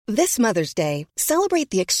This Mother's Day, celebrate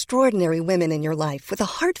the extraordinary women in your life with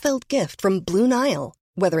a heartfelt gift from Blue Nile.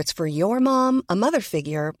 Whether it's for your mom, a mother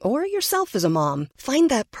figure, or yourself as a mom, find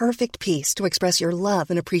that perfect piece to express your love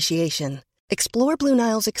and appreciation. Explore Blue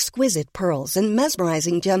Nile's exquisite pearls and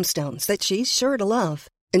mesmerizing gemstones that she's sure to love.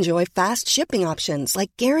 Enjoy fast shipping options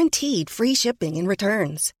like guaranteed free shipping and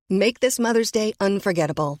returns. Make this Mother's Day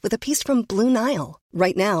unforgettable with a piece from Blue Nile.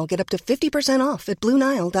 Right now, get up to 50% off at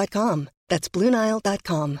BlueNile.com. That's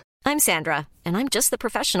BlueNile.com. I'm Sandra, and I'm just the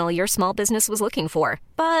professional your small business was looking for.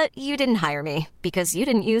 But you didn't hire me because you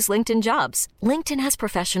didn't use LinkedIn Jobs. LinkedIn has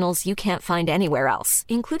professionals you can't find anywhere else,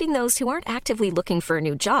 including those who aren't actively looking for a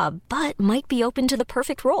new job, but might be open to the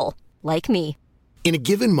perfect role, like me. In a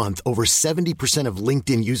given month, over 70% of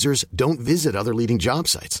LinkedIn users don't visit other leading job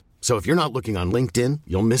sites. So if you're not looking on LinkedIn,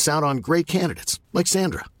 you'll miss out on great candidates like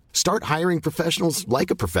Sandra. Start hiring professionals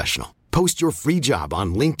like a professional. Post your free job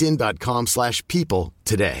on linkedin.com/people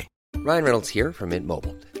today. Ryan Reynolds here from Mint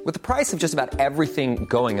Mobile. With the price of just about everything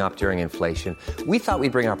going up during inflation, we thought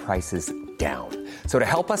we'd bring our prices down. So to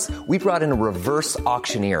help us, we brought in a reverse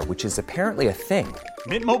auctioneer, which is apparently a thing.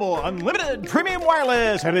 Mint Mobile Unlimited Premium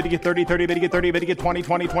Wireless. How to get 30, 30, bit to get 30, bit to get 20,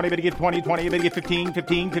 20, 20, bit to get 20, 20, bit to get 15,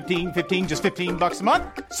 15, 15, 15, just $15 a month?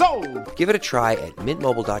 Sold! Give it a try at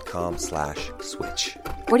mintmobile.com/switch.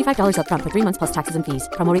 $45 up front for 3 months plus taxes and fees.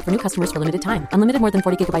 Promo rate for new customers for limited time. Unlimited more than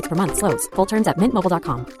 40 gigabytes per month. Slows full terms at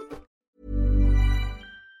mintmobile.com.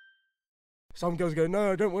 Some girls go,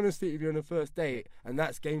 no, I don't want to sleep with you on the first date. And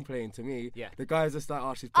that's game playing to me. Yeah. The guys just like,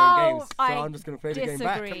 oh, she's playing games. So I'm just going to play disagree. the game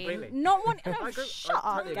back. Completely. Not one. No, shut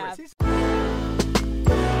up, Gav.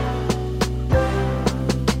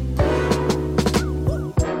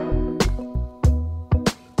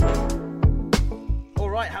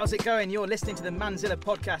 Right, how's it going? You're listening to the Manzilla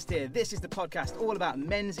podcast here. This is the podcast all about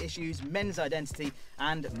men's issues, men's identity,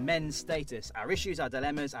 and men's status. Our issues, our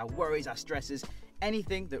dilemmas, our worries, our stresses,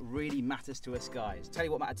 anything that really matters to us guys. Tell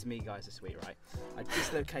you what mattered to me, guys, this week, right? I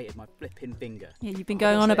dislocated my flipping finger. Yeah, you've been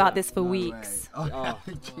going on about this for weeks.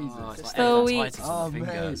 Jesus. For weeks.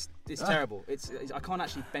 It's terrible. It's I can't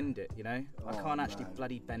actually bend it, you know? I can't actually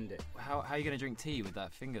bloody bend it. How are you going to drink tea with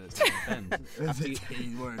that finger that's going to bend? I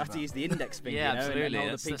have to use the index finger, yeah, you know, absolutely. and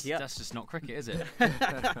hold the pinky up. That's just not cricket, is it?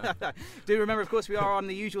 Do remember, of course, we are on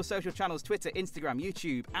the usual social channels, Twitter, Instagram,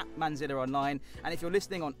 YouTube, at Manzilla Online. And if you're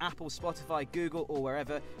listening on Apple, Spotify, Google, or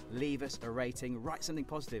wherever, leave us a rating, write something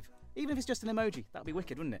positive. Even if it's just an emoji, that'd be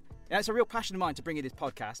wicked, wouldn't it? And it's a real passion of mine to bring you this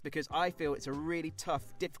podcast because I feel it's a really tough,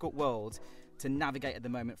 difficult world to navigate at the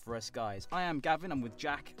moment for us guys. I am Gavin, I'm with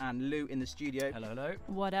Jack and Lou in the studio. Hello, hello.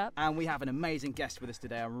 What up? And we have an amazing guest with us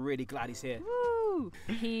today. I'm really glad he's here. Woo!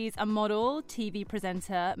 He's a model, TV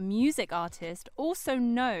presenter, music artist, also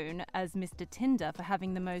known as Mr. Tinder for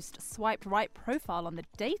having the most swiped right profile on the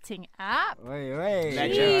dating app. Wait.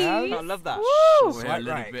 Legend. I love that. Woo! We'll hear a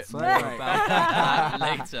little right. bit Swipe more right. about that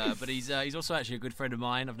later. But he's also actually a good friend of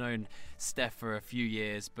mine. I've known Steph for a few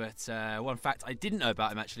years. But one fact I didn't know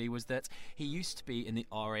about him actually was that he used to be in the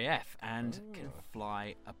RAF and can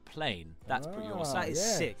fly a plane. That's pretty awesome. That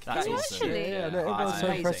is sick. That's Can you awesome. actually? Yeah, no, everyone's so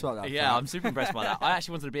amazing. impressed about that. Yeah, I'm super impressed by that. I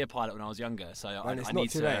actually wanted to be a pilot when I was younger, so And it's I not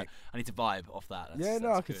need too to late. I need to vibe off that. Yeah, no,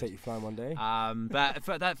 that's I could good. take you flying one day. But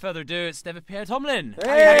without further ado, it's Stefan-Pierre Tomlin.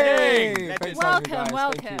 Hey! Legend. Thanks for having me, guys.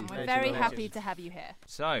 Welcome. Thank you. We're Thank very you happy to have you here.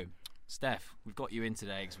 So, Steph, we've got you in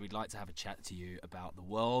today because we'd like to have a chat to you about the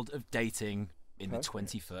world of dating in the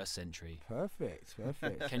 21st century. Perfect.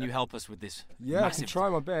 Can you help us with this? Yeah, I can massive try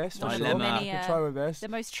my best. for sure. dilemma. I can try my best. The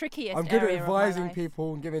most trickiest I'm good at area of my advising life.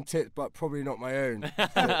 people and giving tips, but probably not my own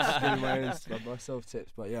tips. Giving my own myself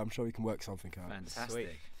tips, but yeah, I'm sure we can work something out.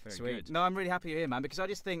 Fantastic. Very Sweet. good. No, I'm really happy you're here, man, because I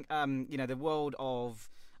just think, the world of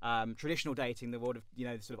traditional dating, the world of,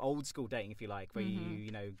 sort of old school dating, if you like, where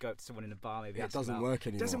you go up to someone in a bar, maybe It ask them doesn't out. work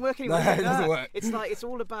anymore. It doesn't work anymore. No, it doesn't work. It's like, it's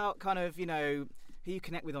all about kind of, who you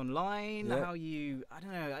connect with online, Yeah. how you, I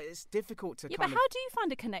don't know, it's difficult to Yeah, kind but of... how do you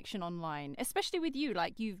find a connection online, especially with you?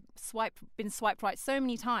 Like, you've been swiped right so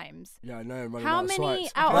many times. Yeah, I know. I'm running How out of many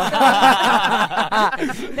swipes. out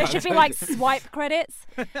of those? There should be like swipe credits.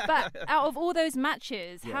 But out of all those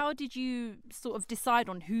matches, how did you sort of decide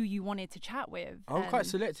on who you wanted to chat with? I'm quite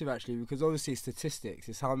selective actually, because obviously statistics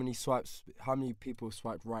is how many people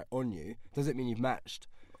swiped right on you. Doesn't mean you've matched.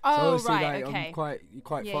 So Oh, obviously, right, like, okay. I'm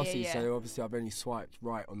quite Yeah, fussy, yeah. so obviously I've only swiped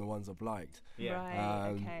right on the ones I've liked. Yeah. Right,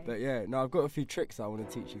 okay. But yeah, no, I've got a few tricks I want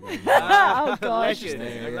to teach you guys. Oh, gosh. Legend.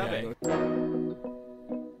 I love it. Yeah.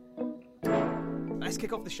 Let's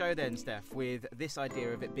kick off the show then, Steph, with this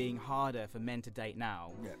idea of it being harder for men to date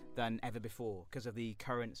now than ever before because of the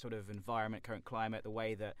current sort of environment, current climate, the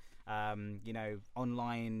way that,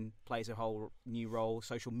 online plays a whole new role,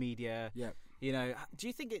 social media. Yeah. You know, do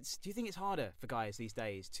you think it's harder for guys these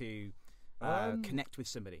days to connect with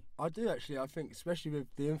somebody? I do actually. I think, especially with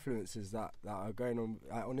the influencers that are going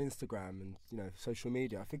on Instagram and social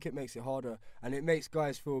media, I think it makes it harder, and it makes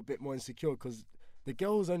guys feel a bit more insecure because the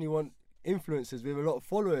girls only want influencers with a lot of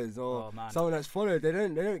followers or someone that's followed. They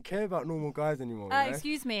don't care about normal guys anymore.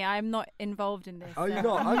 Excuse me, I'm not involved in this. Oh, you're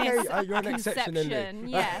not? Okay, you're an exception, then.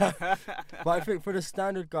 Yes. But I think for the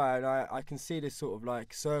standard guy, and I can see this sort of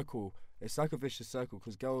like circle. It's like a vicious circle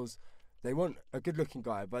because girls, they want a good-looking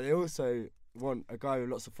guy, but they also want a guy with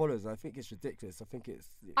lots of followers. And I think it's ridiculous. I think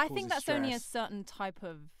that's stress. Only a certain type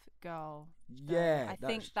of girl. Yeah. I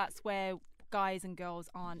think that's where guys and girls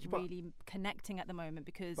aren't really connecting at the moment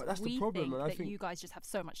because we think that you guys just have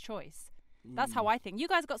so much choice. That's how I think. You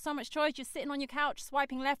guys got so much choice. You're sitting on your couch,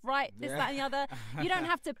 swiping left, right, this, that, and the other. You don't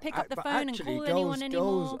have to pick up the phone and call anyone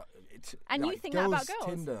anymore. And you think that about girls?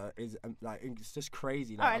 Tinder is it's just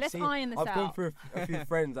crazy. All right, let's iron this out. I've gone through a few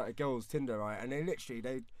friends that are girls' Tinder, right, and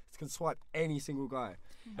they can swipe any single guy.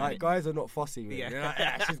 Like, guys are not fussy with it. Like,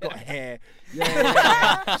 yeah, she's got hair.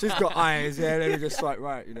 Yeah. She's got eyes. Yeah, let me just swipe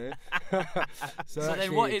right, So actually,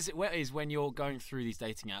 then what is when you're going through these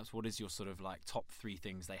dating apps, what is your sort of like top 3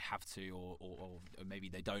 things they have to or maybe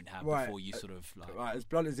they don't have before you sort of like... Right, as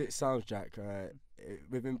blunt as it sounds, Jack,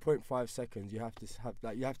 within 0.5 seconds you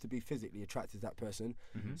have to be physically attracted to that person.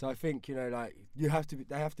 Mm-hmm. So I think they have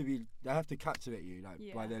to captivate you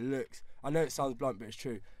by their looks. I know it sounds blunt, but it's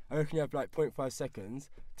true. I reckon you have 0.5 seconds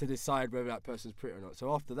to decide whether that person's pretty or not.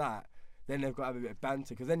 So after that, then they've got to have a bit of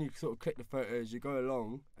banter because then you sort of click the photos, you go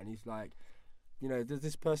along, and he's like, does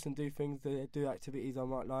this person do things, do activities I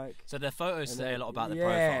might like? So their photos say a lot about their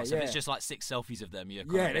profile. So if it's just like 6 selfies of them, you're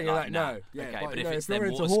kind of like, no. Yeah, okay, but if it's you're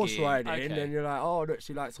into horse riding, then you're like, oh, look,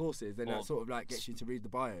 she likes horses. Then that sort of like gets you to read the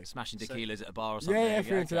bio. Smashing tequilas at a bar or something. Yeah, if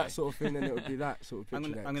you're into that sort of thing, then it would be that sort of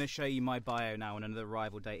picture. I'm going to show you my bio now on another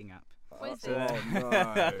rival dating app. What is it? Oh,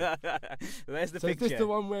 no. There's the picture. So is this the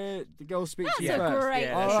one where the girl speaks to you first? That's a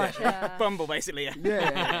great picture. Bumble, basically,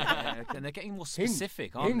 Yeah. And they're getting more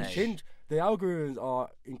specific, aren't they? Hinge. The algorithms are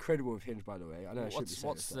incredible with Hinge, by the way. I know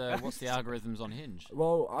what's the algorithms on Hinge?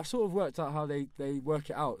 Well, I sort of worked out how they work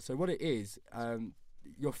it out. So what it is,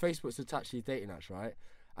 your Facebook's attached to your dating apps, right?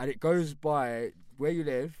 And it goes by where you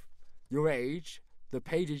live, your age, the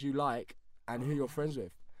pages you like, and who you're friends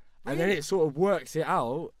with. And then it sort of works it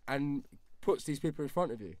out and puts these people in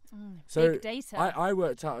front of you. So big data. I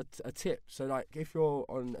worked out a tip. So like if you're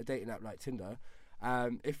on a dating app like Tinder,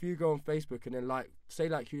 if you go on Facebook and then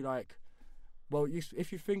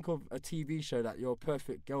if you think of a TV show that your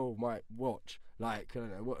perfect girl might watch, like I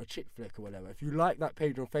don't know, a chick flick or whatever, if you like that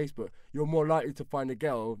page on Facebook, you're more likely to find a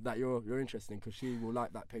girl that you're interested in because she will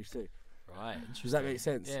like that page too. Right. Does that make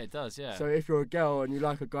sense? Yeah, it does, yeah. So if you're a girl and you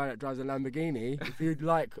like a guy that drives a Lamborghini, if you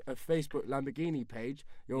like a Facebook Lamborghini page,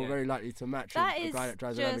 you're very likely to match with a guy that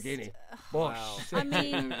drives a Lamborghini. Wow. I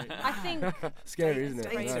mean, I think... Scary, isn't it?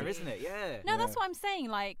 Data, isn't it? Yeah. No, that's what I'm saying.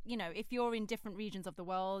 Like, if you're in different regions of the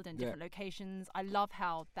world and different locations, I love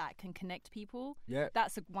how that can connect people. Yeah.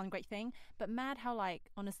 That's one great thing. But mad how,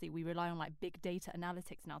 honestly, we rely on, big data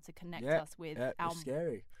analytics now to connect us with our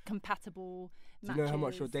compatible matches. Do you know how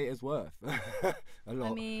much your data's worth? A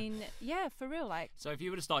lot. I mean, yeah, for real. So if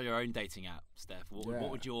you were to start your own dating app, Steph,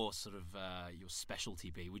 what would your sort of your specialty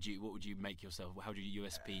be? What would you make yourself? How do you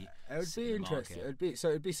USP? It would be interesting.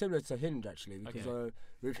 It'd be similar to Hinge actually, because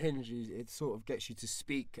with Hinge it sort of gets you to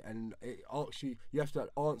speak and it asks you. You have to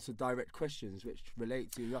answer direct questions which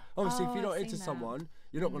relate to you. Obviously, if you're not into someone,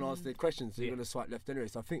 you're not going to answer their questions, so you're going to swipe left anyway.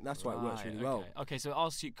 So I think that's why it works really well. Okay, so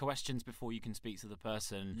ask you questions before you can speak to the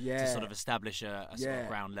person to sort of establish a sort of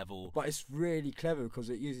ground level. But it's really clever because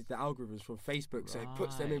it uses the algorithms from Facebook, so it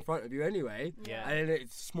puts them in front of you anyway. Yeah. And then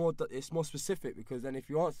it's more specific because then if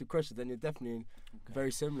you answer the question, then you're definitely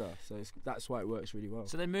very similar. So that's why it works really well.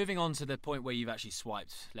 So then moving on to the point where you've actually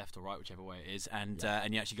swiped left or right, whichever way it is, and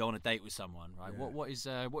you actually go on a date with someone, right?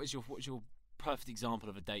 Yeah. What is your perfect example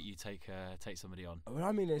of a date you take somebody on? Well,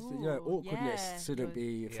 I mean, it's, awkwardness shouldn't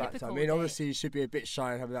be a factor. I mean, obviously you should be a bit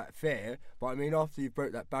shy and have that fear, but I mean, after you've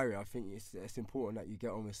broke that barrier, I think it's important that you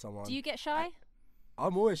get on with someone. Do you get shy?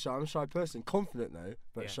 I'm always shy. I'm a shy person. Confident though,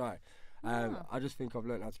 but shy. I just think I've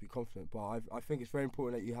learned how to be confident, but I think it's very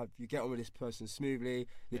important that you get on with this person smoothly,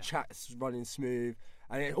 the chat's running smooth,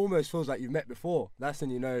 and it almost feels like you've met before. That's when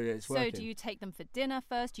you know that it's working. So do you take them for dinner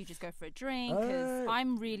first? Do you just go for a drink? Because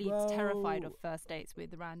I'm really terrified of first dates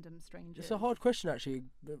with random strangers. It's a hard question actually.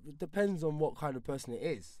 It depends on what kind of person it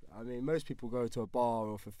is. I mean, most people go to a bar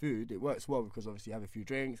or for food. It works well because obviously you have a few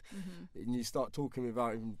drinks and you start talking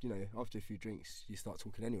without even, after a few drinks you start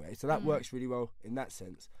talking anyway. So that works really well in that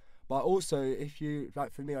sense. But also, if you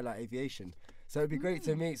like, for me, I like aviation. So it'd be great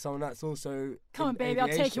to meet someone that's also. Come on, baby, aviation.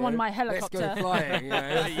 I'll take you on my helicopter. Let's go flying.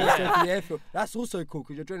 Let's go to the airfield. That's also cool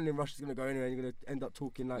because your adrenaline rush is going to go anywhere and you're going to end up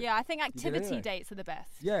talking like. Yeah, I think activity dates are the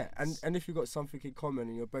best. Yeah, and if you've got something in common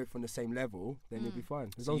and you're both on the same level, then you'll be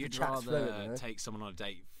fine. As so long you'd as the chat's flowing, rather take someone on a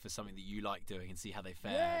date for something that you like doing and see how they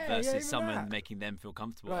fare versus someone making them feel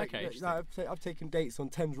comfortable. Like, okay. I've taken dates on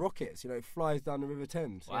Thames rockets. It flies down the River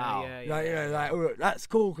Thames. Wow. That's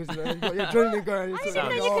cool because you've got your adrenaline going. I didn't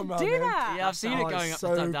know you could do that. Yeah, I've seen it going up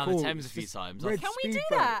down the Thames a few times. Can we do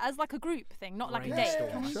that as like a group thing, not like a date?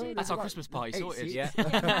 Can we do that? That's our Christmas party sorted. Yeah.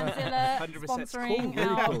 Manzilla 100% sponsoring cool.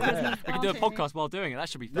 our Really Christmas We can do a podcast while doing it. That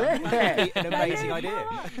should be fun. An amazing idea.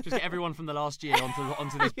 Just get everyone from the last year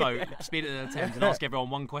onto this boat, speed it in the Thames, and ask everyone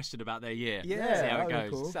one question about their year. Yeah, see how it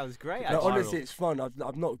goes. Cool. Sounds great. No, honestly, it's fun.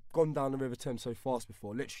 I've not gone down the River Thames so fast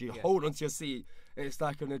before. Literally, hold onto your seat. It's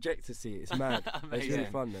like an ejector seat. It's mad. It's really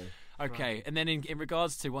fun though. Okay, and then in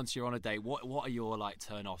regards to once you're on a date, what are your like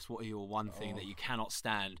turn-offs? What are your one thing that you cannot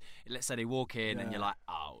stand? Let's say they walk in and you're like,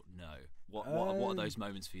 oh no. What are those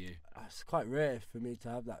moments for you? It's quite rare for me to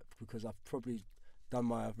have that because I've probably done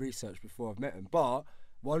my research before I've met them. But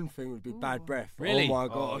one thing would be bad breath. Really? Oh my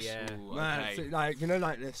gosh, Ooh, man! Okay. So,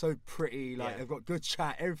 like they're so pretty, they've got good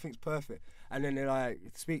chat, everything's perfect, and then they like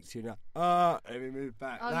speak to you, and let me move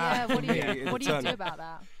back. Oh yeah, what do you do about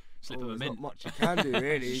that? Slip of a mint. Not much you can do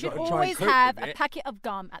really. You should got to try always and cope have with a it. packet of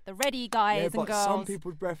gum at the ready, guys and but girls. some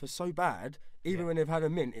people's breath are so bad. Even when they've had a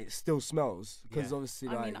mint, it still smells because obviously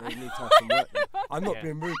they need to have some work. I'm not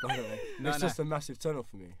being rude, by the way. It's just a massive turn off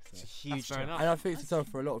for me. So. It's a huge turn off. And I think it's a turn off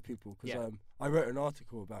for a lot of people because I wrote an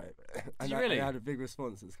article about it, and really? I had a big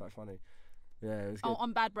response. It's quite funny. Yeah, it was good. Oh,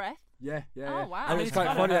 on bad breath? Yeah. Oh, wow. And it's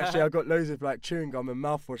quite funny actually. I got loads of like chewing gum and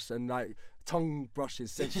mouthwash and like tongue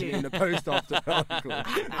brushes sent to me in the post after the article.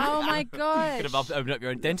 Oh my god! Could have opened up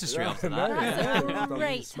your own dentistry after that. That's a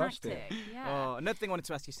great tactic. Yeah. Oh, another thing I wanted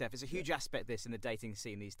to ask you, Steph, is a huge aspect this in the dating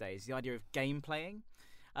scene these days, the idea of game playing.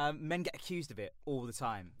 Men get accused of it all the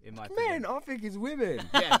time, in my opinion. Men, I think it's women.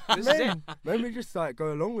 Yeah, this is it. Men, we just like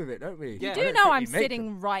go along with it, don't we? You do know I'm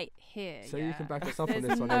sitting right here. So you can back us up on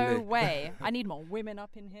There's this one. no way. I need more women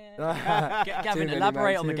up in here. Gavin,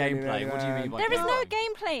 elaborate on the gameplay. What do you mean by there is no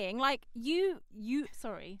game playing. Like you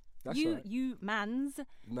mans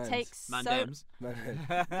takes Mandems.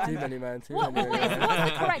 Too many man. What's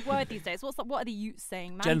the correct word these days? What are the youths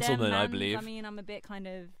saying? Gentlemen, I believe. I mean, I'm a bit kind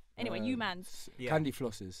of. Anyway, you mans. Candy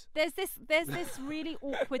flosses. There's this really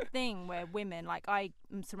awkward thing where women, like I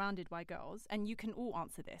am surrounded by girls, and you can all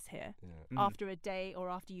answer this here. Yeah. After a date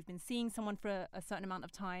or after you've been seeing someone for a certain amount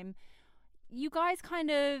of time, you guys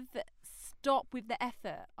kind of stop with the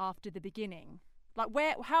effort after the beginning. Like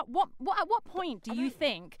at what point do you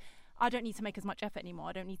think I don't need to make as much effort anymore?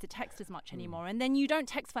 I don't need to text as much anymore, and then you don't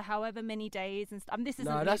text for however many days and stuff. This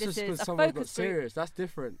isn't. That's this just because is a someone got focus serious. That's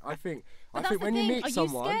different. I think when when you meet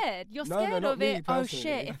someone, are you scared? You're scared not of me, it. Oh personally.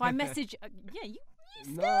 shit! If I message, you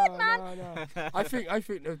scared, man. No. I think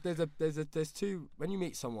there's two. When you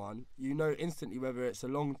meet someone, you know instantly whether it's a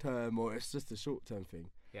long term or it's just a short term thing.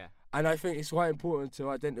 Yeah. And I think it's quite important to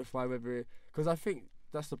identify whether, because I think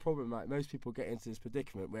that's the problem. Like most people get into this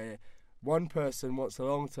predicament where one person wants a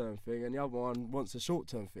long-term thing and the other one wants a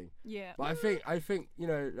short-term thing. Yeah. But I think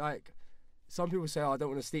like some people say, I don't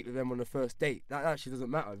want to sleep with them on the first date. That actually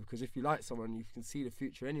doesn't matter because if you like someone, you can see the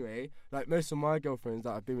future anyway. Like most of my girlfriends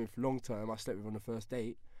that I've been with for long-term, I slept with on the first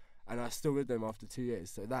date, and I'm still with them after 2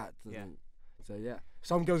 years. So that doesn't. Yeah. So yeah,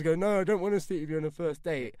 some girls go, no, I don't want to sleep with you on the first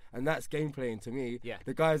date, and that's game playing to me. Yeah.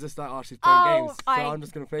 The guys just like, she's playing games, so I'm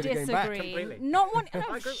just gonna play the game back. Completely. Not wanting.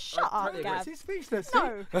 No, shut up, Gav. He's speechless.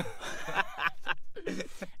 No.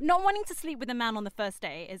 Not wanting to sleep with a man on the first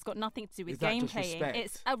date has got nothing to do with game playing. Respect?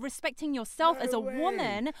 It's respecting yourself as a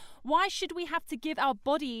woman. Why should we have to give our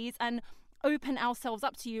bodies and open ourselves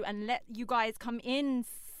up to you and let you guys come inside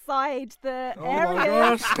the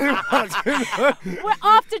area? We're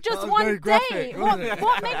after just one date.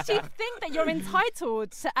 What makes you think that you're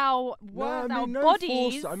entitled to our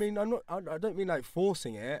bodies? I mean, I don't mean like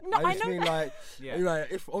forcing it. No, I just mean like,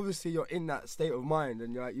 if obviously you're in that state of mind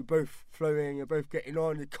and you're both flowing, you're both getting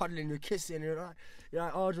on, you're cuddling, you're kissing, you're like, do you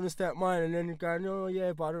want to stay at mine? And then you're going, oh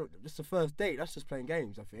yeah, but I don't. It's the first date. That's just playing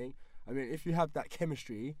games. I think. I mean, if you have that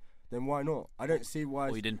chemistry, then why not? I don't see why.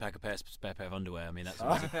 Or you didn't pack a spare pair of underwear. I mean, that's.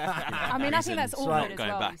 I mean, I think that's all good as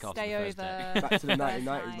well. Back stay over. Back to the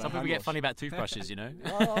 1990s. Some people get funny about toothbrushes, you know.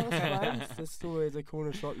 Oh, that's fine. There's always a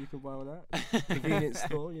corner shop you can buy on that. Convenience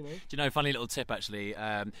store, you know. Do you know, funny little tip actually,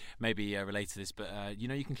 maybe related to this, but you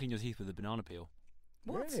know, you can clean your teeth with a banana peel.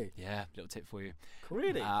 What? Really? Yeah, little tip for you.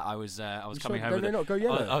 Really? I was coming sure home. they not go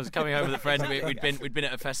yellow? I was coming home with a friend. We'd been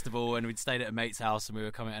at a festival and we'd stayed at a mate's house and we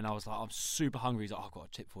were coming. And I was like, I'm super hungry. He's like, I've got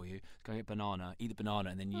a tip for you. Go get banana, eat the banana,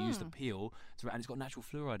 and then you use the peel and it's got natural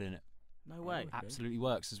fluoride in it. No way. Absolutely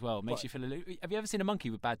works as well. Makes you feel a little... Have you ever seen a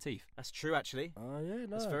monkey with bad teeth? That's true, actually. Oh, yeah, no.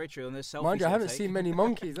 That's very true. And there's selfies. Mind you, I haven't seen many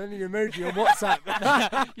monkeys. Only an emoji on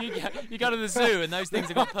WhatsApp. you go to the zoo and those things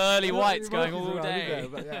have got pearly whites going all day.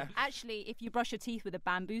 Actually, if you brush your teeth with a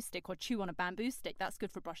bamboo stick or chew on a bamboo stick, that's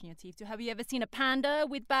good for brushing your teeth too. Have you ever seen a panda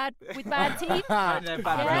with bad teeth? Have you seen a panda?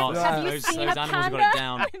 Those animals have got it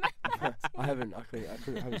down. I haven't. I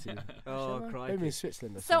haven't seen it. Oh, crikey. Maybe in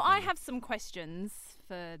Switzerland. So I have some questions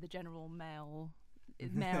for the general males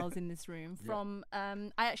in this room. From I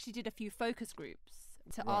actually did a few focus groups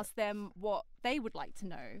to ask them what they would like to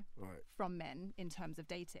know from men in terms of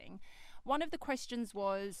dating. One of the questions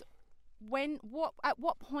was, at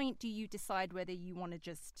what point do you decide whether you want to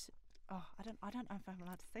just I don't know if I'm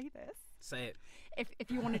allowed to say this. Say it.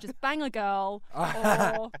 If you want to just bang a girl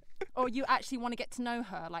or you actually want to get to know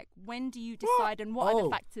her, like when do you decide and what are the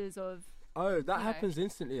factors of that happens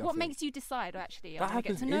instantly. What makes you decide, actually, I want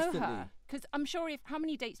to get to know her? Because I'm sure how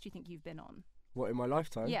many dates do you think you've been on? What, in my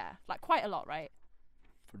lifetime? Yeah, like quite a lot, right?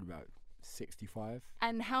 Probably about 65.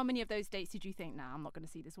 And how many of those dates did you think, I'm not going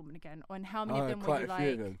to see this woman again? Or and how many of them quite were you a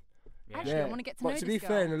few of them. Actually, I want to get to know this girl.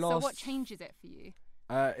 Fair, so what changes it for you?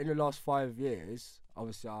 In the last 5 years,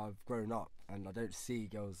 obviously I've grown up and I don't see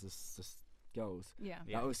girls as just girls. Yeah.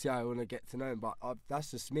 Like, obviously I want to get to know them, but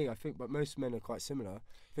that's just me, I think. But most men are quite similar.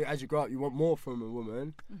 I think as you grow up, you want more from a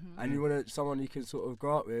woman, and you want someone you can sort of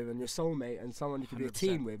grow up with, and your soulmate, and someone you can 100%. Be a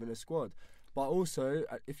team with in a squad. But also,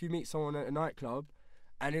 if you meet someone at a nightclub,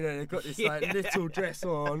 and they've got this like little dress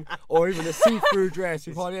on, or even a see-through dress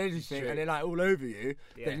with hardly anything, and they're like all over you,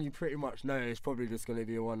 then you pretty much know it's probably just going to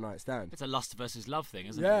be a one-night stand. It's a lust versus love thing,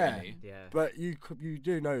 isn't it? Really? Yeah. But you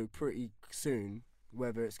do know pretty soon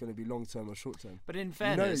whether it's going to be long term or short term. But in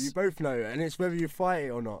fairness, you both know, and it's whether you fight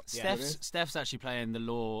it or not. Steph's actually playing the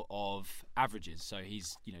law of averages. So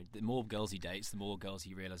he's, the more girls he dates, the more girls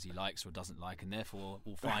he realises he likes or doesn't like, and therefore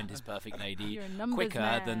will find his perfect lady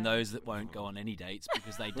quicker than those that won't go on any dates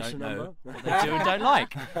because they don't know what they do and don't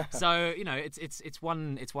like. So it's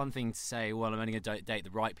one thing to say, well, I'm only going to date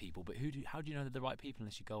the right people, but how do you know they're the right people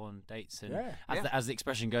unless you go on dates? And as the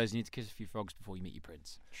expression goes, you need to kiss a few frogs before you meet your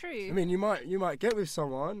prince. True. I mean, you might get with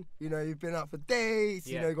someone, you've been out for dates,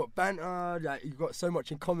 you've got banter, like you've got so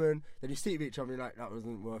much in common, then you see each other and you're like, that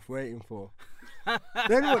wasn't worth waiting for.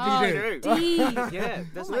 Then what do you do? Deep.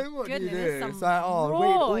 Then what do you do? It's like, wait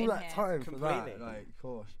all that time for that. Like,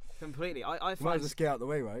 gosh. Completely. I find... might as well just get out of the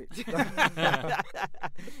way, right?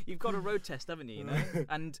 You've got a road test, haven't you?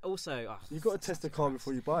 And also... you've got to test the car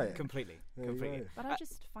before you buy it. Completely. But I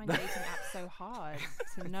just find dating apps so hard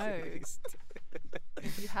to know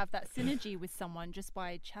if you have that synergy with someone just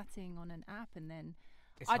by chatting on an app, and then...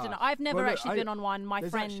 I don't know. I've never actually been on one. My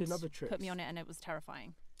friend put me on it and it was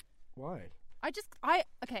terrifying. Why?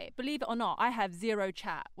 Okay, believe it or not, I have zero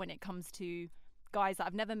chat when it comes to guys that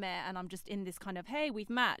I've never met, and I'm just in this kind of, hey, we've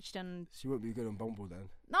matched, and so you wouldn't be good on Bumble then?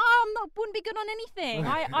 No, wouldn't be good on anything.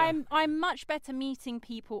 I'm much better meeting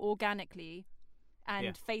people organically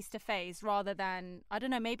and face to face rather than, I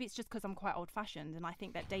don't know, maybe it's just because I'm quite old fashioned and I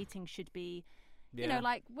think that dating should be,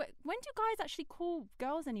 like when do guys actually call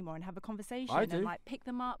girls anymore and have a conversation and like pick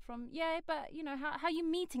them up from but how are you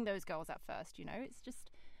meeting those girls at first? It's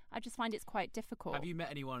just, I just find it's quite difficult. Have you met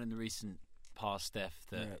anyone in the recent past, Steph,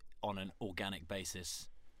 that on an organic basis,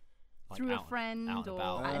 like through a friend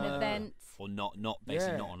or at an event, or not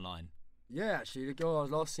basically not online? Yeah, actually, the girl I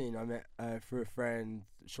was last seen, I met through a friend,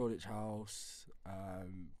 Shoreditch House.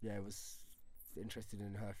 Was interested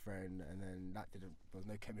in her friend, and then there was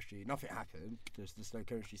no chemistry. Nothing happened. There's no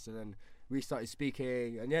chemistry. So then we started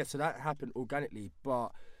speaking, and so that happened organically.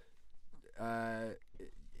 But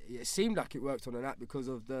it seemed like it worked on an app because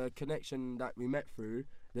of the connection that we met through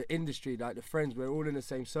the industry, like the friends. We're all in the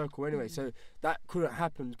same circle anyway, so that couldn't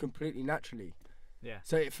happen completely naturally. Yeah.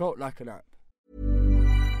 So it felt like an app.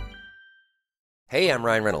 Hey, I'm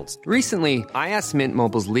Ryan Reynolds. Recently, I asked Mint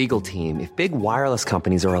Mobile's legal team if big wireless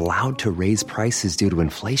companies are allowed to raise prices due to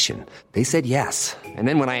inflation. They said yes. And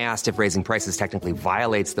then when I asked if raising prices technically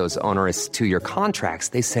violates those onerous 2-year contracts,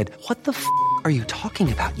 they said, "What the f*** are you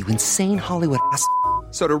talking about, you insane Hollywood ass?"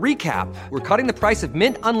 So to recap, we're cutting the price of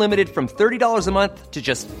Mint Unlimited from $30 a month to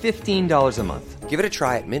just $15 a month. Give it a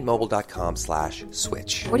try at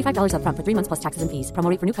mintmobile.com/switch. $45 up front for 3 months plus taxes and fees. Promo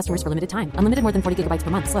rate for new customers for limited time. Unlimited more than 40 gigabytes per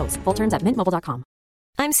month. Slows full terms at mintmobile.com.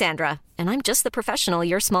 I'm Sandra, and I'm just the professional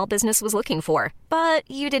your small business was looking for. But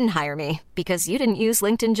you didn't hire me because you didn't use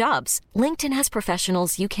LinkedIn Jobs. LinkedIn has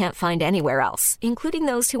professionals you can't find anywhere else, including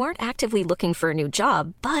those who aren't actively looking for a new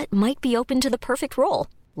job, but might be open to the perfect role,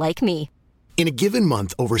 like me. In a given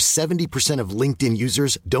month, over 70% of LinkedIn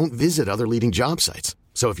users don't visit other leading job sites.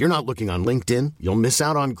 So if you're not looking on LinkedIn, you'll miss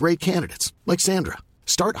out on great candidates like Sandra.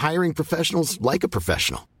 Start hiring professionals like a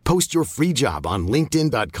professional. Post your free job on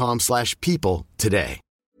linkedin.com/people today.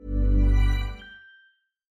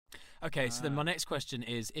 Okay, so then my next question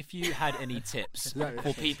is, if you had any tips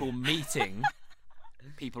for people meeting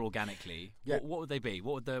people organically, what would they be?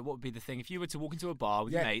 What would be the thing? If you were to walk into a bar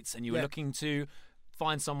with your mates and you were looking to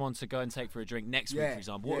find someone to go and take for a drink next week, for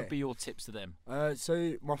example, what would be your tips to them?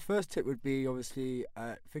 So my first tip would be, obviously,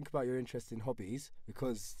 think about your interest in hobbies,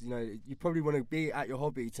 because you probably want to be at your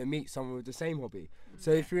hobby to meet someone with the same hobby. So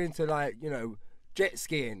if you're into jet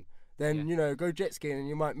skiing, then go jet skiing, and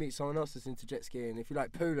you might meet someone else that's into jet skiing. If you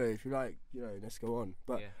like polo, if you like let's go on.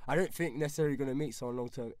 But I don't think necessarily going to meet someone long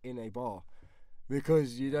term in a bar,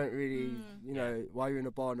 because you don't really why you're in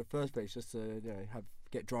a bar in the first place, just to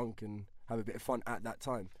get drunk and have a bit of fun at that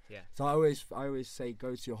time. So I always say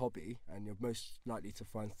go to your hobby, and you're most likely to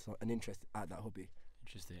find an interest at that hobby.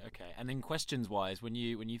 Interesting. Okay. And then questions wise, when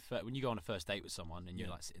you go on a first date with someone and you're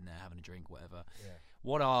like sitting there having a drink, whatever,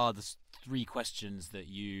 what are the 3 questions that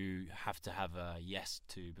you have to have a yes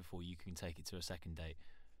to before you can take it to a second date?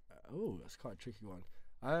 That's quite a tricky one.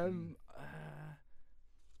 Don't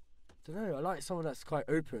know. I like someone that's quite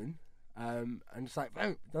open. And it's like,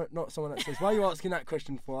 not someone that says, why are you asking that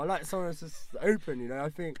question for? I like someone that's just open, I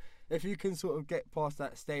think if you can sort of get past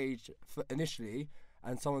that stage initially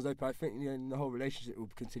and someone's open, I think the whole relationship will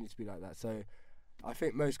continue to be like that. So I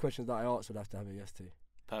think most questions that I ask would have to have a yes to.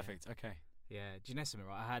 Perfect. Okay. Yeah. Do you know something,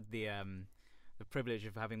 right? I had the privilege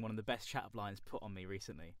of having one of the best chat-up lines put on me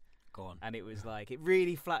recently. Go on. And it was like, it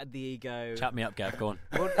really flattered the ego. Chat me up, Gav. Go on.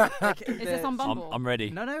 Is this on Bumble? I'm ready.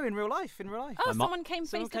 No, in real life. Oh, someone came face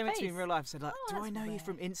to face. Someone came up to me in real life and said, like, do I know you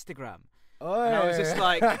from Instagram? Oh. And I was just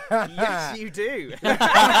like, yes, you do.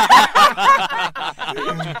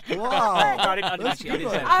 Wow. I didn't actually say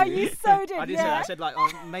that. Oh, you so did, I didn't say that. I said, like,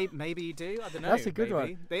 maybe you do. I don't know. That's a good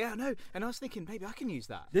one. But yeah, no. And I was thinking, maybe I can use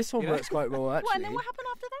that. This one works quite well, actually. What, and then what happened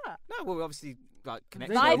after that? No, well, obviously, like,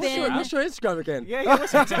 connect. What's your Instagram again? Yeah,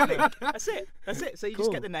 exactly. That's it. So you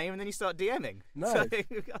just get the name and then you start DMing. No. So,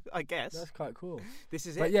 I guess. That's quite cool. This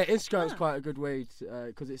is it. But yeah, Instagram's quite a good way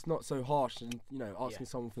because it's not so harsh, and asking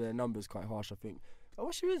someone for their number's quite harsh, I think. Oh,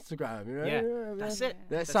 what's your Instagram? That's it.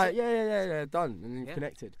 That's like, done, and then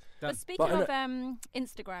connected. But speaking of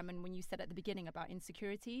Instagram, and when you said at the beginning about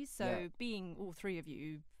insecurities, so being all 3 of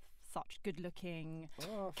you such good-looking,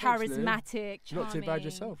 charismatic, charming. Not too bad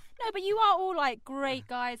yourself. No, but you are all like great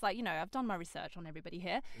guys. Like, I've done my research on everybody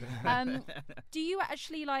here. Do you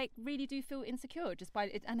actually really do feel insecure just by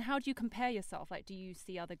it? And how do you compare yourself? Like, do you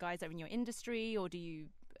see other guys that are in your industry, or do you?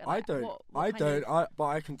 I don't. But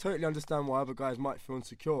I can totally understand why other guys might feel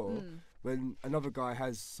insecure when another guy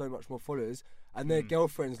has so much more followers. And their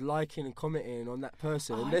girlfriend's liking and commenting on that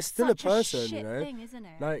person, and they're still a person, shit thing, isn't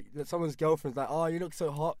it? Like that someone's girlfriend's like, oh, you look so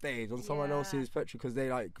hot, babe, on someone else's picture because they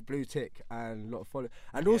like blue tick and a lot of followers.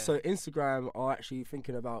 And also, Instagram are actually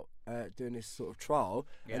thinking about doing this sort of trial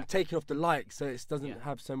and taking off the likes, so it doesn't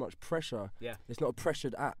have so much pressure. Yeah, it's not a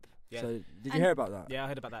pressured app. Yeah. So did you hear about that? Yeah, I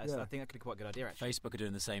heard about that. I think that could be quite a good idea, actually. Facebook are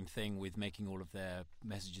doing the same thing with making all of their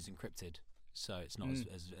messages encrypted. So it's not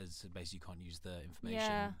as basically you can't use the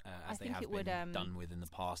information as they have been done with in the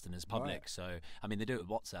past and as public. Right. So I mean they do it with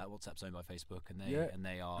WhatsApp. WhatsApp's owned by Facebook, and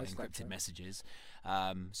they are encrypted messages.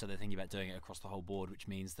 So they're thinking about doing it across the whole board, which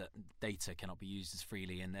means that data cannot be used as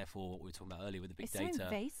freely, and therefore what we were talking about earlier with the big data. It's so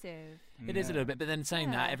invasive. It is a little bit, but then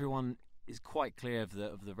saying that, everyone is quite clear of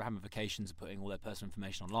the ramifications of putting all their personal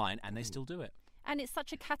information online, and they still do it. And it's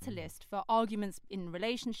such a catalyst for arguments in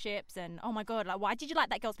relationships. And oh my God, like, why did you like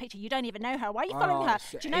that girl's picture? You don't even know her. Why are you following her?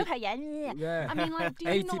 Do you know her? Yeah. I mean, like,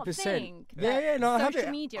 do you not think that social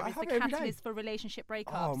media is the catalyst for relationship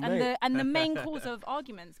breakups and the main cause of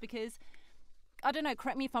arguments? Because I don't know.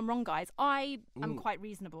 Correct me if I'm wrong, guys. I am quite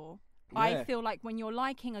reasonable. Yeah. I feel like when you're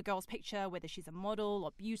liking a girl's picture, whether she's a model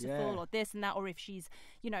or beautiful or this and that, or if she's,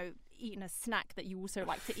 eating a snack that you also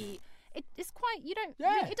like to eat. It's quite, it doesn't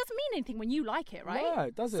mean anything when you like it, right? No,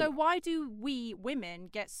 it doesn't. So why do we women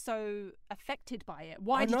get so affected by it?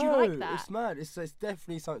 Why did you like that? It's mad. It's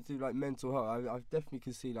definitely something to do like mental health. I definitely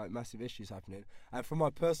can see like massive issues happening. And from my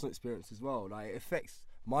personal experience as well, like it affects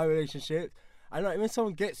my relationship. And like when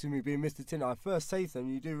someone gets with me being Mr. Tinder, I first say to them,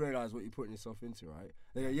 you do realise what you're putting yourself into, right?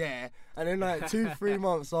 They go, yeah. And then like 2-3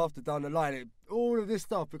 months after down the line, all of this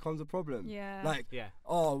stuff becomes a problem. Yeah. Like,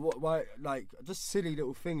 why? Like just silly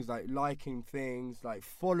little things like liking things, like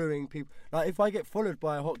following people. Like if I get followed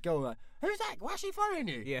by a hot girl, like, who's that? Why is she following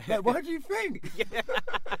you? Yeah. Like, what do you think?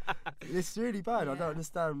 It's really bad. I don't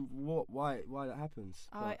understand why that happens.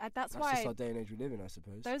 That's why. That's just our day and age we live in, I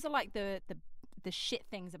suppose. Those are like the shit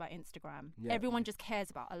things about Instagram. Everyone just cares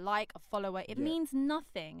about a like, a follower. It means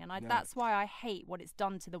nothing, and that's why I hate what it's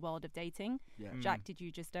done to the world of dating. Jack, did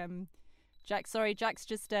you just Jack's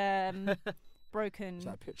just broken is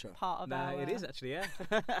that a picture? Part of our... it is actually,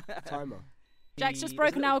 timer. Jack's just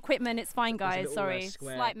broken our equipment. It's fine, guys. Sorry,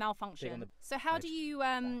 slight malfunction. So how do you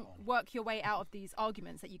work your way out of these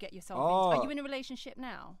arguments that you get yourself into? Are you in a relationship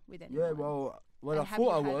now with anyone? Yeah, well, I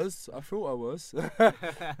thought I was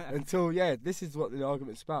until this is what the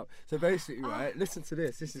argument's about. So basically, right, listen to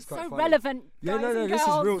this. This is quite funny. Relevant. Yeah, no, this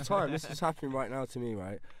is real time. This is happening right now to me,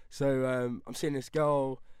 right? So I'm seeing this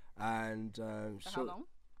girl, and how long?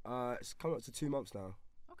 It's coming up to 2 months now.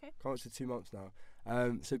 Okay. Coming up to 2 months now.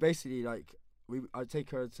 So basically, like, I take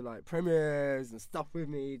her to like premieres and stuff with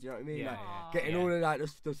me. Do you know what I mean? Yeah, like getting all of like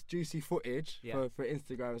this juicy footage for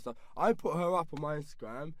Instagram and stuff. I put her up on my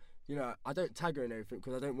Instagram. You know, I don't tag her and everything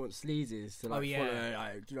because I don't want sleazies to like follow her.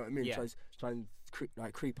 Like, do you know what I mean? Yeah. Try and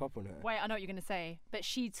creep up on her. Wait, I know what you're gonna say, but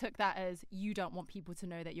she took that as you don't want people to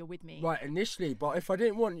know that you're with me. Right, initially, but if I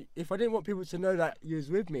didn't want people to know that you was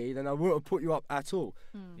with me, then I wouldn't have put you up at all.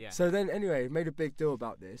 Yeah. So then, anyway, made a big deal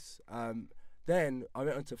about this. Then I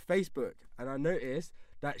went onto Facebook and I noticed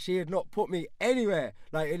that she had not put me anywhere.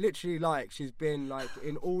 Like it literally, like she's been like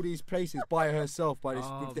in all these places by herself, by this,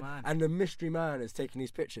 and the mystery man has taken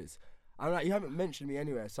these pictures. I'm like, you haven't mentioned me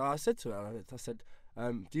anywhere. So I said to her, I said,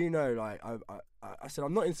 do you know, like, I said,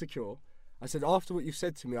 I'm not insecure. I said, after what you've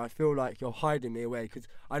said to me, I feel like you're hiding me away. Because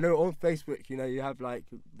I know on Facebook, you know, you have like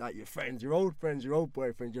your friends, your old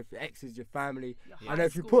boyfriends, your exes, your family. I know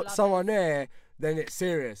if you put someone there, then it's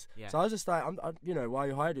serious. Yeah. So I was just like, I'm, you know, why are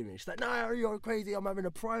you hiding me? She's like, no, you're crazy. I'm having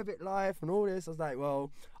a private life and all this. I was like,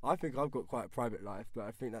 well, I think I've got quite a private life, but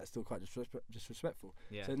I think that's still quite disrespectful.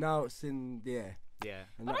 Yeah. So now it's in the air. Yeah.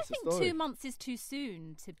 But I think 2 months is too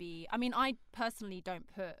soon to be. I mean, I personally don't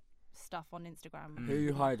put stuff on Instagram. Who are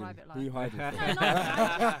you hiding? Who are you hiding?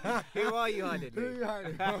 Who are you hiding? Who are you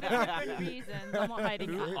hiding? Different reasons. I'm not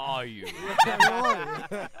hiding. Who are you?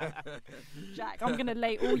 Jack, I'm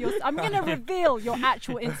gonna reveal your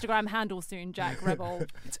actual Instagram handle soon, Jack Rebel.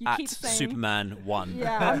 You keep saying Superman1.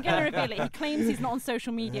 Yeah, I'm gonna reveal it. He claims he's not on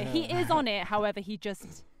social media. He is on it, however, he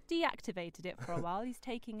just deactivated it for a while. He's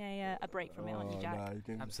taking a break from it, aren't you, Jack?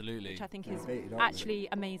 No, absolutely. Which I think is actually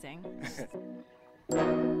amazing.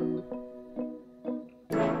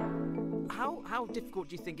 How difficult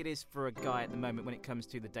do you think it is for a guy at the moment when it comes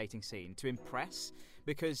to the dating scene to impress?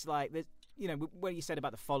 Because like you know, what you said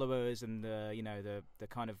about the followers and the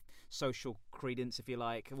kind of social credence, if you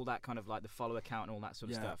like, all that kind of like the follower count and all that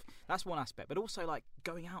sort of stuff. That's one aspect, but also like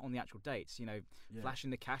going out on the actual dates, you know, flashing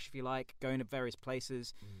the cash, if you like, going to various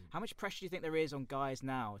places. How much pressure do you think there is on guys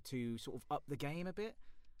now to sort of up the game a bit?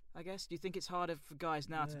 I guess. Do you think it's harder for guys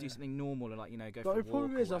now to do something normal, or like, you know, go for a walk? The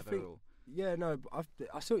problem is, I think. Yeah, no,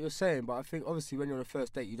 I see what you're saying, but I think obviously when you're on a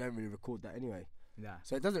first date, you don't really record that anyway. Yeah.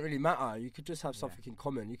 So it doesn't really matter. You could just have something in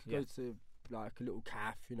common. You could go to like a little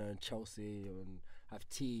cafe, you know, in Chelsea, and have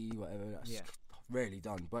tea, whatever. That's rarely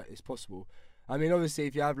done, but it's possible. I mean, obviously,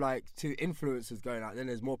 if you have like two influencers going out, then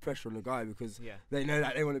there's more pressure on the guy because they know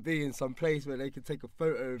that they want to be in some place where they can take a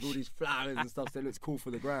photo of all these flowers and stuff so it looks cool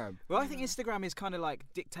for the gram. Well, I think Instagram is kind of like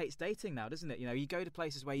dictates dating now, doesn't it? You know, you go to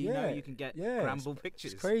places where you know you can get ramble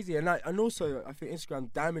pictures. It's crazy. And also, I think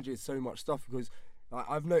Instagram damages so much stuff because like,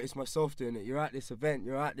 I've noticed myself doing it. You're at this event,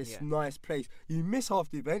 you're at this nice place. You miss half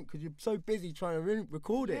the event because you're so busy trying to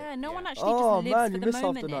record it. Yeah, no one actually just lives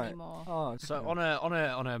for the moment anymore. Oh, so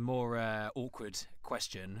on a more awkward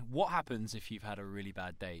question, what happens if you've had a really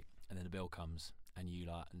bad date and then the bill comes and you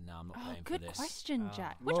like, no, I'm not paying for this? Good question,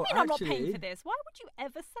 Jack. What do you mean I'm not paying for this? Why would you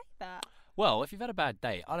ever say that? Well, if you've had a bad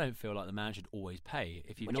date, I don't feel like the man should always pay.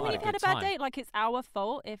 If you've not had a good time. What do you mean if you had a bad date? Like it's our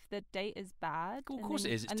fault if the date is bad? Well, of course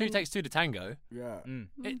it is. It's takes two to tango. Yeah.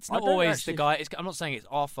 It's not always the guy. I'm not saying it's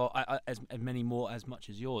our fault as much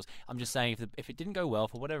as yours. I'm just saying if it didn't go well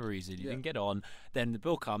for whatever reason, you didn't get on, then the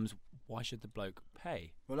bill comes. Why should the bloke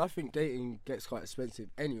pay? Well, I think dating gets quite expensive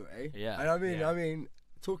anyway. Yeah. And I mean,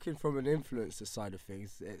 talking from an influencer side of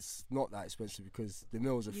things, it's not that expensive because the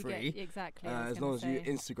meals are free. Exactly. As long as you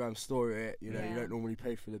Instagram story it, you know, you don't normally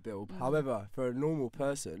pay for the bill. However, for a normal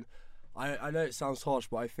person, I know it sounds harsh,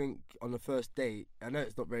 but I think on the first date, I know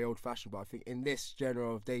it's not very old-fashioned, but I think in this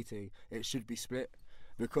genre of dating, it should be split.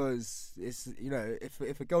 Because it's, you know,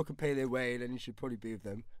 if a girl can pay their way, then you should probably be with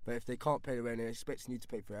them. But if they can't pay their way and they're expecting you to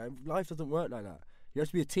pay for it, life doesn't work like that. You have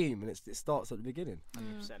to be a team, and it starts at the beginning.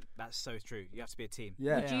 100%. That's so true. You have to be a team.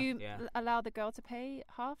 Yeah. Would you allow the girl to pay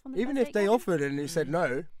half on the even first if they offered and you said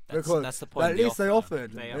no? That's the point. At least they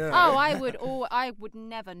offered. Oh, I would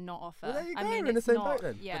never not offer. Well, there you go, I mean, in the same boat not.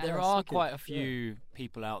 then. Yeah. But there are quite a few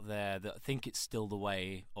people out there that think it's still the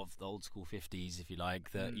way of the old school 50s, if you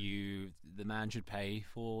like, that the man should pay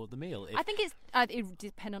for the meal. I think it's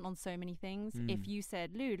dependent on so many things. If you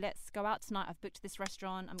said, Lou, let's go out tonight. I've booked this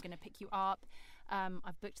restaurant. I'm going to pick you up.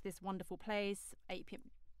 I've booked this wonderful place, 8 p.m.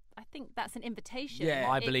 I think that's an invitation.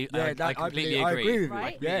 Yeah, I completely agree.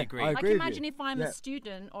 Right? I agree. I can imagine if I'm a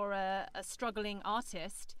student or a struggling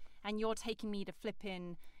artist and you're taking me to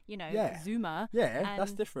flipping, Zuma. Yeah,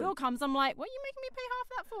 that's different. Bill comes, I'm like, what are you making me pay half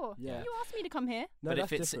that for? Yeah. You asked me to come here. No,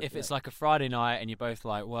 but if it's like a Friday night and you're both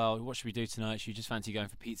like, well, what should we do tonight? Should you just fancy going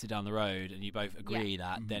for pizza down the road? And you both agree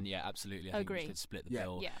that, then absolutely, I think we should split the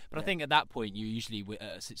bill. Yeah. But I think at that point, you usually,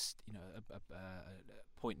 it's a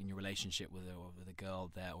point in your relationship with a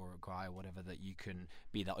girl there or a guy or whatever, that you can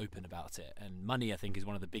be that open about it. And money, I think, is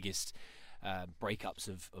one of the biggest breakups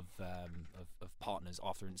of partners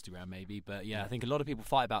after Instagram, maybe. But I think a lot of people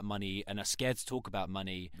fight about money and are scared to talk about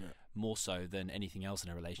money more so than anything else in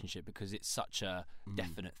a relationship, because it's such a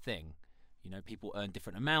definite thing. You know, people earn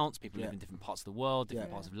different amounts, people live in different parts of the world,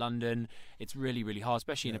 different parts of London. It's really, really hard,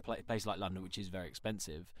 especially in a place like London, which is very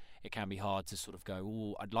expensive. It can be hard to sort of go,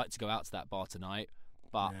 oh, I'd like to go out to that bar tonight,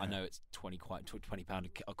 but I know it's £20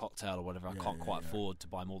 a cocktail or whatever. I can't quite afford to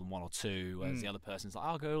buy more than one or two. Whereas the other person's like,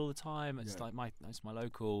 I'll go all the time. It's like it's my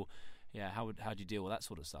local. Yeah, how do you deal with that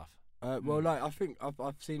sort of stuff? Well, like, I think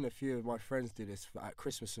I've seen a few of my friends do this at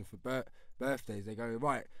Christmas and for birthdays. They go,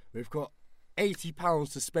 right, we've got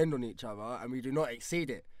 £80 to spend on each other and we do not exceed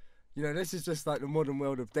it. You know, this is just like the modern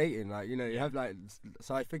world of dating. Like, you know, you have like,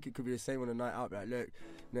 so I think it could be the same on a night out. Like, look,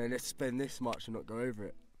 let's spend this much and not go over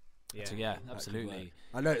it. Yeah, so, absolutely.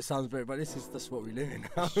 I know it sounds very, but this is just what we live in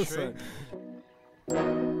now. True.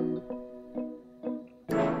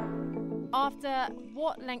 After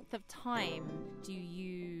what length of time do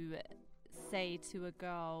you say to a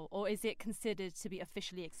girl, or is it considered to be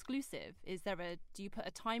officially exclusive? Do you put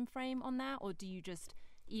a time frame on that, or do you just,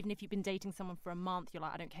 even if you've been dating someone for a month, you're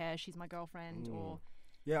like, I don't care, she's my girlfriend, or?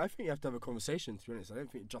 Yeah, I think you have to have a conversation, to be honest. I don't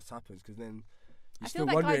think it just happens, because then I feel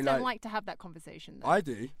like guys don't like to have that conversation, though. I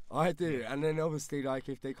do. And then obviously, like,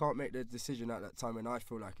 if they can't make the decision at that time and I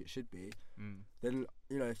feel like it should be, then,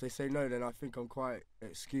 you know, if they say no, then I think I'm quite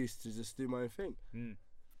excused to just do my own thing.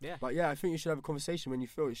 Yeah. But I think you should have a conversation when you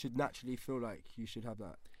feel it should naturally feel like you should have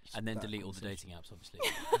that. And then delete all the dating apps, obviously.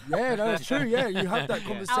 Yeah, no, that's true. Yeah, you have that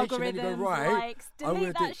conversation and you go, right, likes,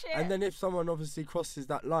 delete that shit. And then if someone obviously crosses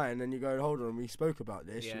that line, then you go, hold on, we spoke about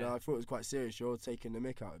this. You know, I thought it was quite serious. You're taking the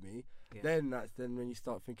mick out of me. Yeah. Then when you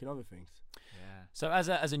start thinking other things. Yeah. So as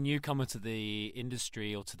a newcomer to the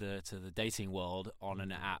industry or to the dating world on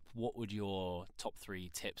an app, what would your top 3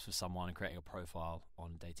 tips for someone creating a profile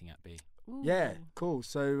on a dating app be? Ooh. Yeah, cool.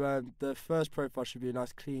 So the first profile should be a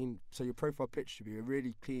nice clean. So your profile picture should be a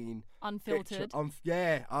really clean, unfiltered. Oh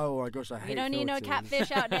my gosh, I hate. We don't need no filters.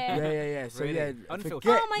 catfish out there. Yeah. So really?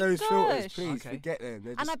 Forget those filters, please. Okay. Forget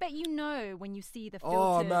them. And I bet you know when you see the filters.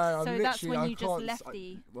 Oh man, so that's when you just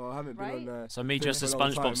lefty. I haven't been on. So me dressed as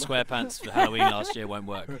SpongeBob SquarePants for Halloween last year won't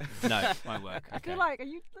work. No, won't work. I feel like, are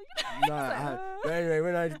you? No, but anyway,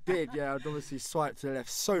 when I did, I'd obviously swipe to the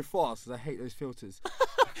left so fast because I hate those filters.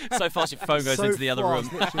 So fast your phone goes into the other room.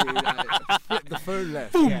 Flip the phone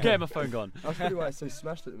left. Boom, get my phone gone. That's probably why it's so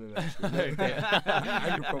smashed at the moment, actually.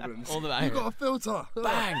 Anger problems. All the you got a filter.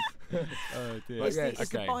 Bang. Oh dear. Is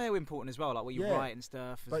the bio important as well, like what you write and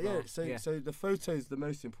stuff? So the photo's the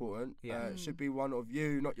most important. It should be one of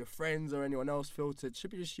you, not your friends or anyone else filtered. It should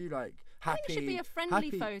be just you, like, happy. I think it should be a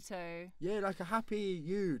friendly photo. Yeah, like a happy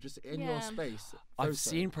you, just in your space. I've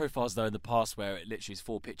seen profiles though in the past where it literally is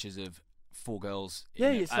 4 pictures of 4 girls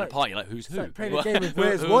at a party. Like, who's who? Like playing a game of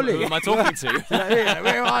Where's Wally? Who am I talking to?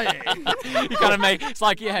 Where are you? You kind of make it's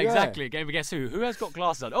like exactly. Game of guess who? Who has got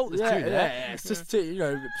glasses on? Oh, there's 2 there. Yeah. It's just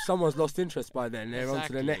someone's lost interest by then. They're on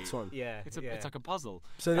to the next one. Yeah, it's like a puzzle.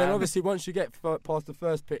 So then obviously once you get past the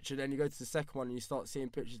first picture, then you go to the second one and you start seeing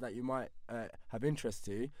pictures that you might have interest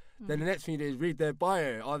to. Then the next thing you do is read their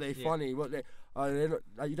bio. Are they funny? What they?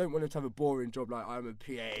 You don't want them to have a boring job like I'm a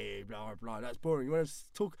PA, blah blah blah. That's boring. You want to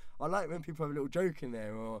talk. I like when people have a little joke in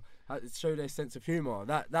there or show their sense of humour.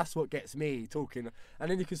 That's what gets me talking.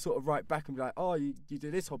 And then you can sort of write back and be like, oh, you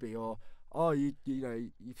do this hobby, or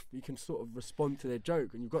you can sort of respond to their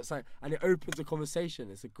joke, and you've got something, and it opens a conversation.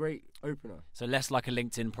 It's a great opener. So less like a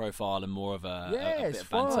LinkedIn profile and more of a it's bit of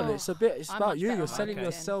fun. banter. It's about you. You're selling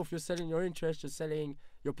yourself. You're selling your interest. You're selling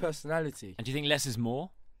your personality. And do you think less is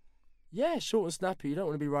more? Yeah, short and snappy. You don't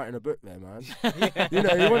want to be writing a book there, man.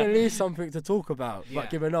 You want to leave something to talk about, but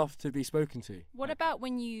give enough to be spoken to. What about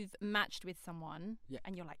when you've matched with someone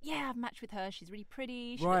and you're like, yeah, I've matched with her. She's really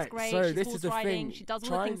pretty. She looks great. So she's this horse is the riding. thing. She does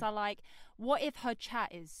all the things I like. What if her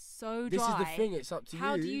chat is so dry? This is the thing. It's up to you.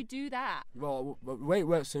 How do you do that? Well, the way it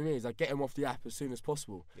works for me is I get him off the app as soon as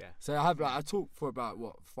possible. Yeah. So I talk for about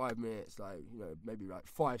 5 minutes, maybe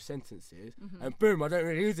 5 sentences, and boom, I don't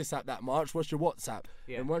really use this app that much. What's your WhatsApp?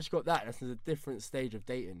 Yeah. And once you got that, that's a different stage of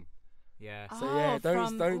dating. Yeah. So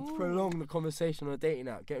don't prolong the conversation on a dating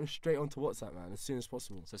app. Get them straight onto WhatsApp, man, as soon as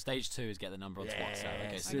possible. So stage 2 is get the number onto WhatsApp.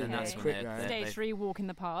 Okay, so then that's quick. Stage 3, walk in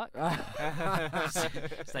the park.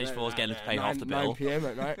 Stage 4 is getting to pay half the bill. 9 p.m.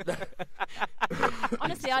 at night.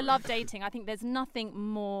 Honestly, I love dating. I think there's nothing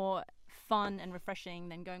more fun and refreshing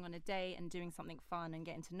than going on a date and doing something fun and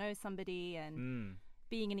getting to know somebody and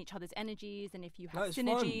being in each other's energies. And if you have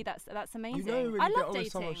synergy, that's amazing. I love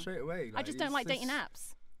dating. Straight away. I just don't like dating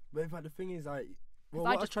apps. But the thing is,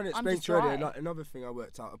 what I was trying to explain to you earlier, another thing I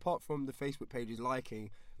worked out, apart from the Facebook pages liking,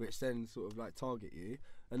 which then sort of target you,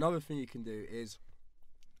 another thing you can do is,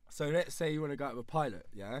 so let's say you want to go out with a pilot,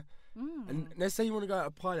 yeah? And let's say you want to go out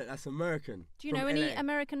with a pilot that's American. Do you know any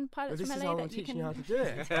American pilots from LA? This is how I'm teaching you how to do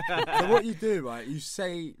it. So what you do, right, you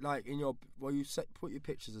say, put your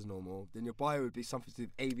pictures as normal, then your bio would be something to do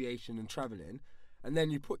with aviation and travelling. And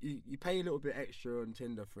then you pay a little bit extra on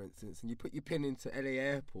Tinder, for instance, and you put your pin into LA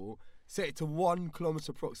airport, set it to 1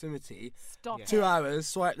 kilometre proximity. Stop. 2 hours,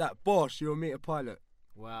 swipe that, bosh, you'll meet a pilot.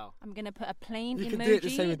 Wow. I'm going to put a plane emoji. You can do it the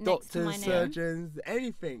same with doctors, surgeons,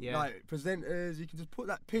 anything. Like presenters, you can just put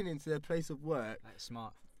that pin into their place of work. That's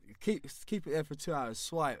smart. Keep it there for 2 hours,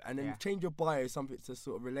 swipe, and then change your bio something to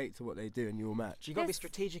sort of relate to what they do, and you'll match. You've got to be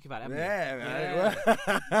strategic about it, man.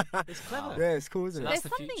 It's clever. Yeah, it's cool, isn't it? There's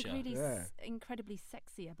something really incredibly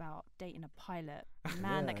sexy about dating a pilot. A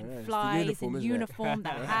man that can fly, he's in uniform,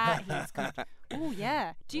 that hat, oh,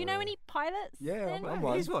 yeah. Do you know any pilots? Yeah, I'm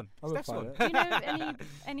one. He's one. I'm a pilot. Do you know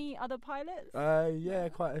any other pilots? Yeah,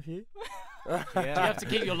 quite a few. Do you have to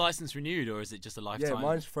keep your license renewed, or is it just a lifetime? Yeah,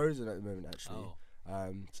 mine's frozen at the moment, actually.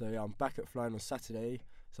 I'm back at flying on Saturday,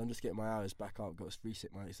 so I'm just getting my hours back up. Got to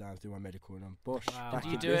resit my exams, do my medical, and I'm back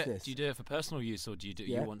in business. Do you do it for personal use, or do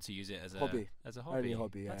you want to use it as a hobby? As a hobby. Only a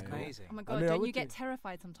hobby. That's amazing. Oh my god, don't you get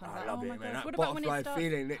terrified sometimes? I love it, man. That what about when butterfly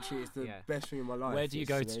feeling, literally, is the best thing in my life. Where do you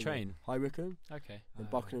go to train? High Wycombe. Okay. In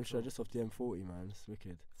Buckinghamshire, just off the M40, man. It's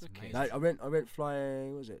wicked. It's I went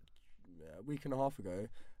flying. What was it? A week and a half ago.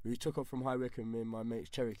 We took off from High Wycombe in my mate's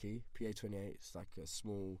Cherokee PA28. It's like a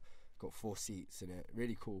small, got 4 seats in it.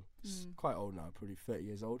 Really cool. It's quite old now, probably 30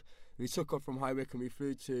 years old. We took off from High Wycombe. We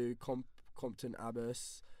flew to Compton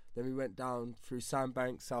Abbas. Then we went down through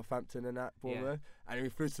Sandbank, Southampton, and that Bournemouth. And then we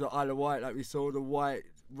flew to the Isle of Wight. Like we saw the white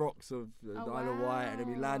rocks of the Isle of Wight, and then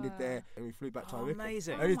we landed there and we flew back to High Wycombe.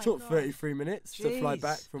 Amazing! It only took 33 minutes to fly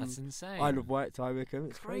back from Isle of Wight to High Wycombe.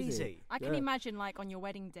 It's crazy. I can imagine, on your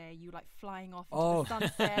wedding day, you flying off into the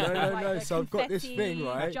sunset. No. So I've got this thing,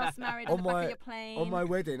 right? Just married on the back of your plane. On my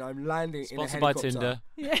wedding, I'm landing in a helicopter. Sponsored by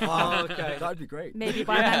Tinder. Oh, okay. That'd be great. Maybe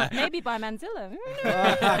by Manzilla.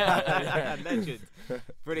 Legend.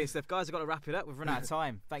 Brilliant stuff, guys. I've got to wrap it up. We've run out of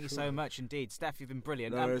time. Thank you so much indeed, Steph. You've been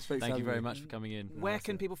brilliant. Thank you very much for coming in. Where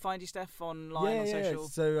can people find you, Steph, online, on social?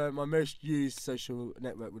 So my most used social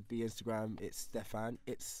network would be Instagram. It's Stefan.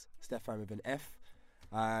 It's Stefan with an F.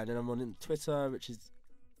 And then I'm on Twitter, which is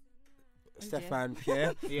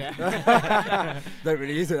Stefan-Pierre. Don't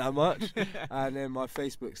really use it that much. And then my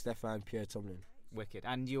Facebook, Stefan-Pierre Tomlin. Wicked.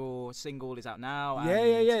 And your single is out now?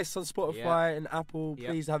 Yeah. It's on Spotify and Apple.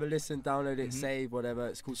 Please have a listen, download it, save, whatever.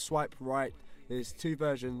 It's called Swipe Right. There's 2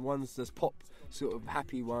 versions. One's this pop sort of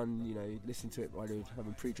happy one, listen to it while you're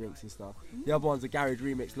having pre-drinks and stuff. The other one's a garage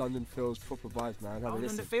remix, London Fields, proper vibes, man. Have a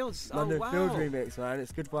listen. London Fields. London Fields remix, man.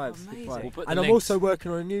 It's good vibes. Amazing. Good vibes. And I'm also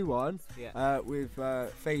working on a new one with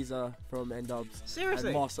Phaser from N-Dubs. Seriously?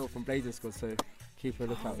 And Marcel from Blazing Squad, so keep a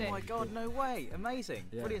lookout. Oh my god, no way. Amazing.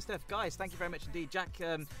 Brilliant stuff. Guys, thank you very much indeed. Jack,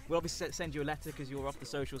 we'll obviously send you a letter because you're off the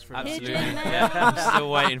socials for a minute. Absolutely. I'm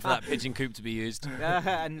still waiting for that pigeon coop to be used.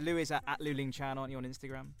 And Lou is at Luling Chan, aren't you, on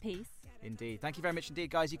Instagram? Peace. Indeed. Thank you very much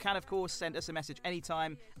indeed, guys. You can, of course, send us a message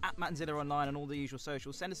anytime at Manzilla Online on all the usual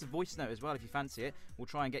socials. Send us a voice note as well if you fancy it. We'll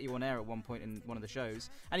try and get you on air at one point in one of the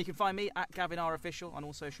shows. And you can find me at Gavin R Official on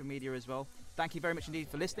all social media as well. Thank you very much indeed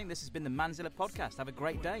for listening. This has been the Manzilla Podcast. Have a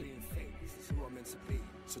great day.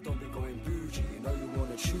 So don't be going bougie, you know you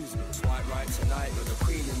wanna choose me. Swipe right tonight, you're the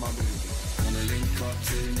queen in my movie. Wanna link up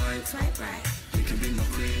tonight? Swipe right. You can be my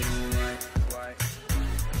queen, alright.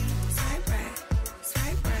 Swipe right,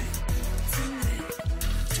 swipe right, tonight.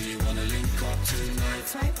 Do you wanna link up tonight?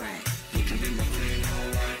 Swipe right. You can be my queen,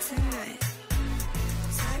 alright. Tonight.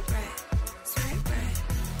 Swipe right, tonight.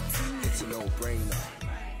 It's a no-brainer.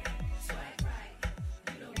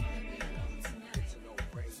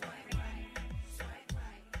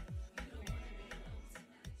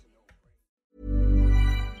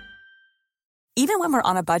 Even when we're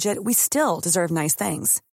on a budget, we still deserve nice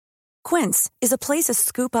things. Quince is a place to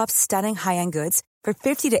scoop up stunning high-end goods for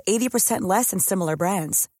 50 to 80% less than similar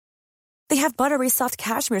brands. They have buttery soft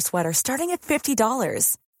cashmere sweaters starting at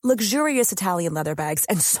 $50, luxurious Italian leather bags,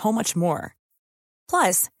 and so much more.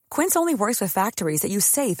 Plus, Quince only works with factories that use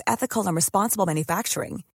safe, ethical, and responsible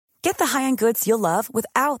manufacturing. Get the high-end goods you'll love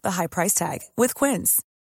without the high price tag with Quince.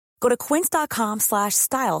 Go to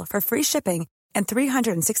quince.com/style for free shipping and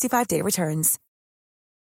 365-day returns.